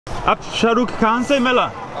आप शाहरुख खान से मिला?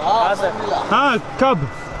 हाँ सर मिला। हाँ, कब?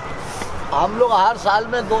 हम लोग हर साल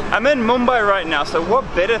में दो। I'm in Mumbai right now, so what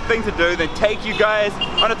better thing to do than take you guys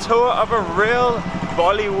on a tour of a real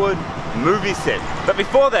Bollywood movie set. But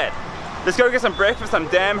before that, let's go get some breakfast. I'm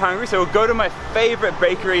damn hungry, so we'll go to my favorite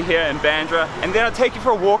bakery here in Bandra, and then I'll take you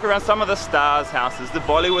for a walk around some of the stars' houses. The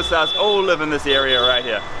Bollywood stars all live in this area right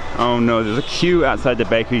here. Oh no, there's a queue outside the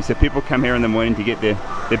bakery, so people come here in the morning to get their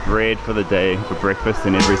bread for the day, for breakfast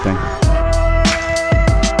and everything.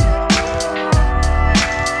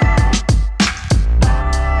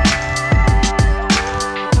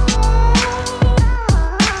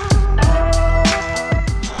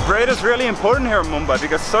 Bread is really important here in Mumbai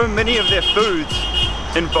because so many of their foods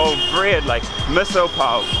involve bread, like miso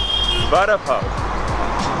pav, vada pav,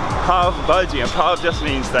 pav bhaji, and pav just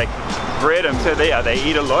means like bread, and so they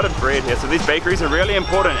eat a lot of bread here. So these bakeries are really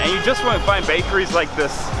important, and you just won't find bakeries like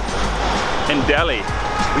this in Delhi.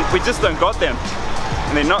 We just don't got them,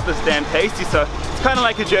 and they're not this damn tasty. So it's kind of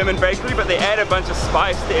like a German bakery, but they add a bunch of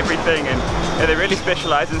spice to everything, and they really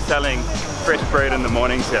specialize in selling fresh bread in the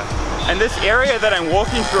mornings here. And this area that I'm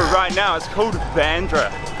walking through right now is called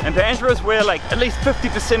Bandra. And Bandra is where like at least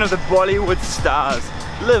 50% of the Bollywood stars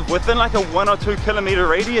live, within like a 1 or 2 kilometer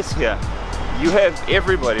radius here. You have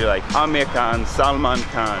everybody like Amir Khan, Salman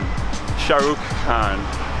Khan, Shahrukh Khan,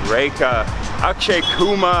 Rekha, Akshay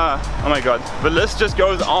Kumar. Oh my god, the list just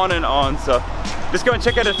goes on and on. So let's go and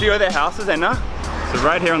check out a few of their houses, Anna. So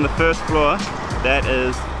right here on the first floor, that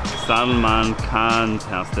is Salman Khan's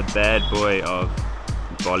house, the bad boy of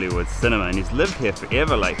Bollywood cinema, and he's lived here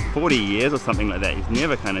forever, like 40 years or something like that. He's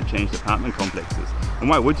never kind of changed apartment complexes. And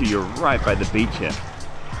why would you? You're right by the beach here.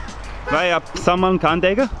 भाई आप सलमान खान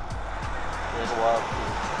देखा?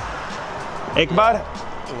 एक बार?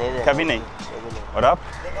 कभी नहीं. और आप?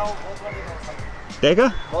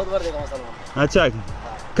 देखा? बहुत बार देखा हूँ सलमान. अच्छा,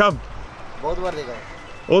 कब? बहुत बार देखा हूँ.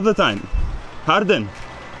 All the time? हर दिन?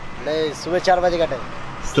 नहीं, सुबह 4 बजे का टाइम.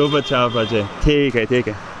 सुबह 4 बजे. ठीक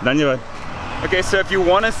है. धन्यवाद. Okay, so if you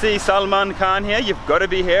want to see Salman Khan here, you've got to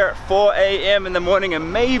be here at 4 AM in the morning,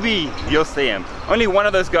 and maybe you'll see him. Only one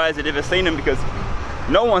of those guys had ever seen him, because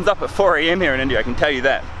no one's up at 4 AM here in India, I can tell you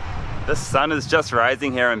that. The sun is just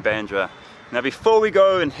rising here in Bandra. Now before we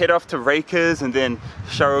go and head off to Rekha's and then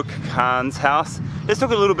Shahrukh Khan's house, let's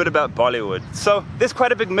talk a little bit about Bollywood. So there's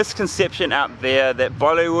quite a big misconception out there that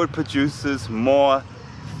Bollywood produces more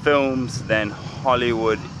films than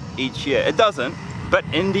Hollywood each year. It doesn't. But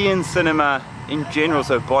Indian cinema in general,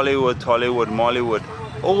 so Bollywood, Tollywood, Mollywood,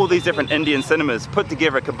 all these different Indian cinemas put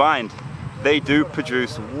together, combined, they do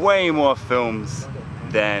produce way more films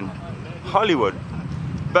than Hollywood.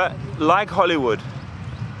 But like Hollywood,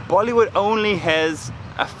 Bollywood only has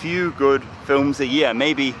a few good films a year,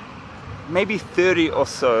 maybe 30 or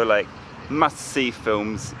so like must-see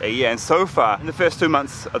films a year. And so far, in the first 2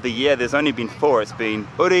 months of the year, there's only been 4. It's been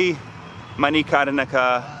Uri,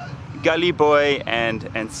 Manikarnika, Gully Boy and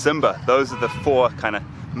Simba. Those are the 4 kind of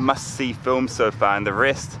must-see films so far, and the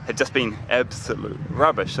rest had just been absolute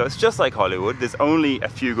rubbish. So it's just like Hollywood, there's only a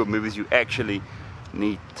few good movies you actually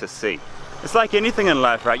need to see. It's like anything in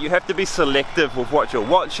life, right? You have to be selective with what you're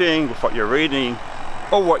watching, with what you're reading,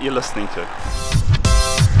 or what you're listening to.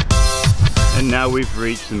 And now we've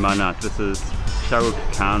reached Mannat. This is Shahrukh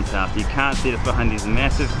Khan's house. You can't see it behind these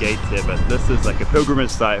massive gates here, but this is like a pilgrimage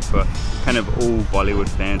site for kind of all Bollywood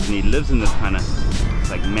fans, and he lives in this kind of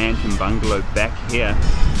like mansion bungalow back here,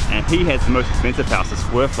 and he has the most expensive house.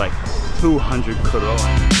 It's worth like 200 crore.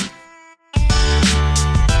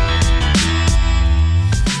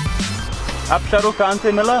 आप शाहरुख खान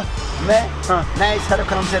से मिला? मैं? हाँ. नहीं, शाहरुख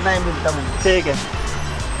खान से नहीं मिलता हूँ. ठीक है.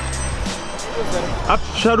 आप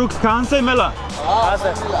शाहरुख खान से मिला? हाँ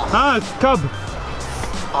सर मिला. हाँ, कब?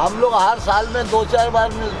 हम लोग हर साल में 2-4 बार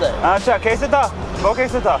मिलते हैं. अच्छा, कैसे था? वो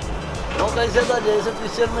कैसे था? वो कैसे था? जैसे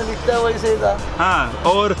पिक्चर में दिखता है वैसे ही था. हाँ,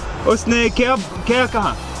 और उसने क्या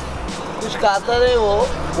कहा? कुछ कहता नहीं, वो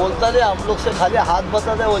बोलता नहीं, हम लोग से खाली हाथ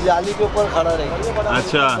बताता है, वो जाली के ऊपर खड़ा रहेगा.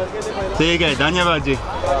 अच्छा, ठीक है, धन्यवाद जी.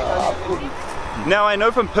 Now I know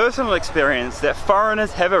from personal experience that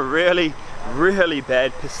foreigners have a really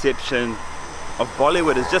bad perception of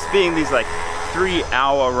Bollywood as just being these like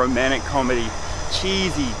 3-hour romantic comedy,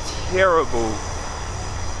 cheesy, terrible,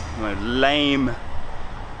 lame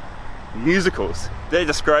musicals. They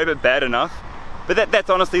describe it bad enough, but that's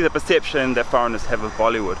honestly the perception that foreigners have of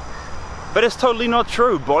Bollywood. But it's totally not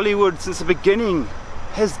true. Bollywood since the beginning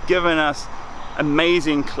has given us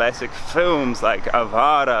amazing classic films like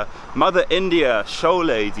Avara, Mother India,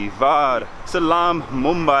 Sholay, Diwar, Salam,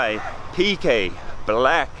 Mumbai, PK,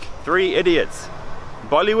 Black, 3 Idiots.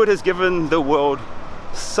 Bollywood has given the world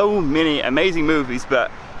so many amazing movies, but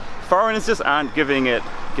foreigners just aren't giving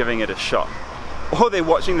it a shot, or they're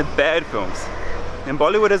watching the bad films. And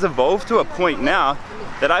Bollywood has evolved to a point now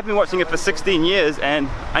that I've been watching it for 16 years and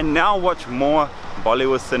I now watch more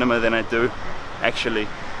Bollywood cinema than I do actually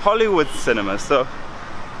Hollywood cinema. So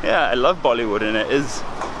yeah, I love Bollywood and it is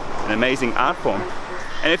an amazing art form.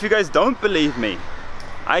 And if you guys don't believe me,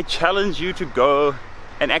 I challenge you to go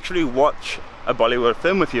and actually watch a Bollywood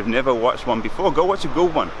film. If you've never watched one before, go watch a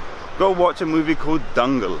good one. Go watch a movie called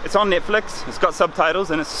Dangal. It's on Netflix, it's got subtitles,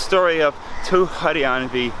 and it's a story of two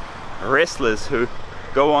Haryanvi wrestlers who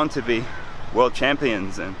go on to be world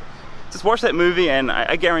champions. And just watch that movie and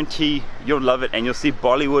I guarantee you'll love it and you'll see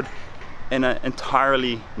Bollywood in an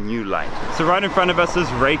entirely new light. So right in front of us is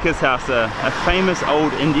Rekha's house, a famous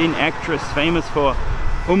old Indian actress, famous for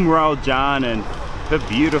Umrao Jan and her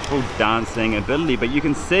beautiful dancing ability. But you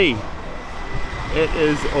can see it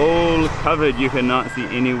is all covered. You cannot see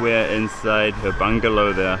anywhere inside her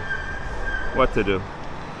bungalow there. What to do?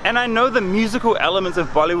 And I know the musical elements of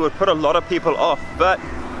Bollywood put a lot of people off, but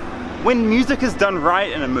when music is done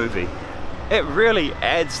right in a movie, it really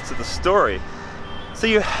adds to the story. So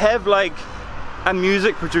you have like a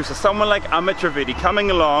music producer, someone like Amit Trivedi coming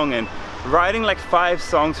along and writing like 5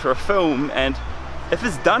 songs for a film, and if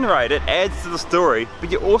it's done right, it adds to the story,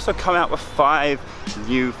 but you also come out with 5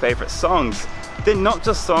 new favorite songs. They're not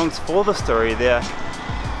just songs for the story, they're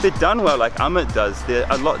done well like Amit does. They're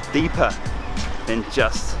a lot deeper than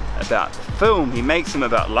just about the film. He makes them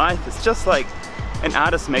about life. It's just like an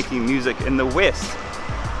artist making music in the West.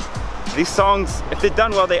 These songs, if they're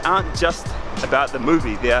done well, they aren't just about the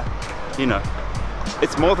movie. They're, you know,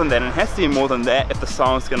 it's more than that, and it has to be more than that if the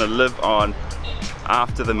song's gonna live on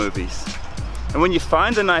after the movies. And when you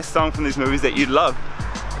find a nice song from these movies that you love,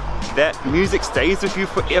 that music stays with you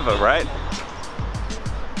forever, right?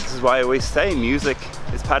 This is why I always say music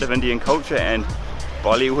is part of Indian culture, and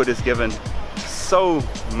Bollywood has given so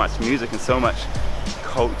much music and so much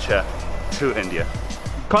culture to India.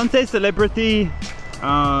 कौन से celebrity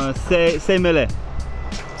से मिले?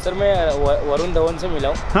 Sir मैं वरुण धवन से मिला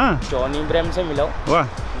हूँ, हाँ, Johnny Ibrahim से मिला हूँ, वाह,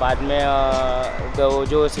 बाद में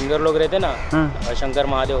जो सिंगर लोग रहते ना, हाँ, शंकर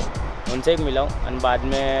महादेव, उनसे एक मिला हूँ, और बाद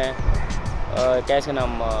में क्या इसका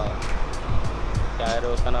नाम, क्या है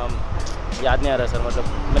उसका नाम याद नहीं आ रहा सर,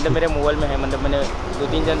 मतलब मेरे मोबाइल में है, मतलब मैंने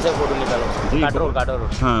 2-3 जन से फोटो निकाला, काटोल,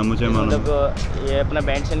 हाँ मुझे मालूम, मतलब ये अपना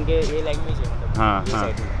बैंडस्टैंड के ये लैंग्वेज है, मतलब हाँ हाँ,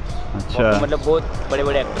 अच्छा, मतलब बहुत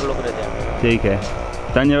बड़े एक्टर लोग रहते हैं। ठीक है,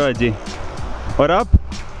 धन्यवाद जी। और आप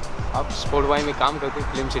स्पोर्ट वाई में काम करते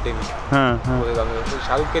हैं, फिल्म सिटी में। हाँ हाँ, तो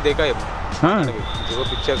शाहरुख के देखा है, हाँ, जो वो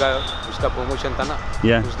पिक्चर का उसका प्रमोशन था ना,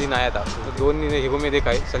 उस दिन आया था, तो 2 हीरो में देखा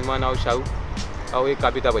है, सलमान और शाहरुख और एक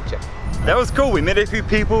कविता बच्चा। That was cool. We met a few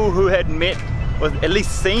people who had met or at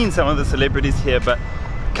least seen some of the celebrities here, but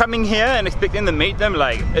coming here and expecting to meet them,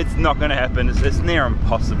 like, it's not going to happen. It's near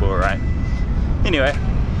impossible, right? Anyway,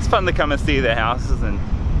 it's fun to come and see their houses and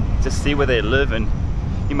just see where they live. And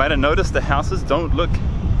you might have noticed the houses don't look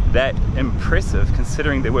that impressive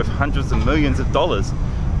considering they're worth hundreds of millions of dollars.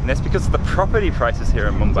 And that's because of the property prices here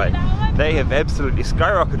in Mumbai. They have absolutely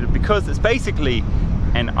skyrocketed because it's basically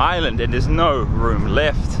an island and there's no room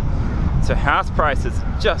left. So house prices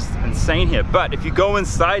just insane here. But if you go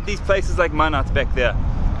inside these places like Mannat back there,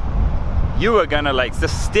 you are gonna like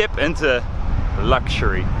just step into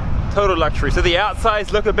luxury, total luxury. So the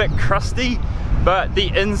outsides look a bit crusty, but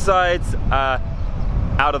the insides are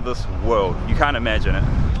out of this world. You can't imagine it.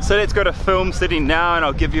 So let's go to Film City now and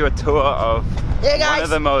I'll give you a tour of one of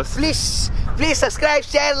the most... please subscribe,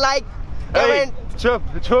 share, like, comment. Hey,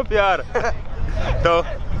 chup yaar. So,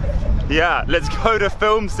 yeah, let's go to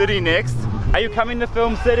Film City next. Are you coming to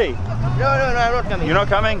Film City? No, I'm not coming. You're not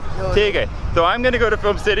coming? No. Okay. So I'm going to go to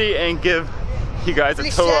Film City and give you guys a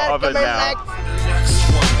tour of it now. Like.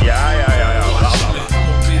 Yeah.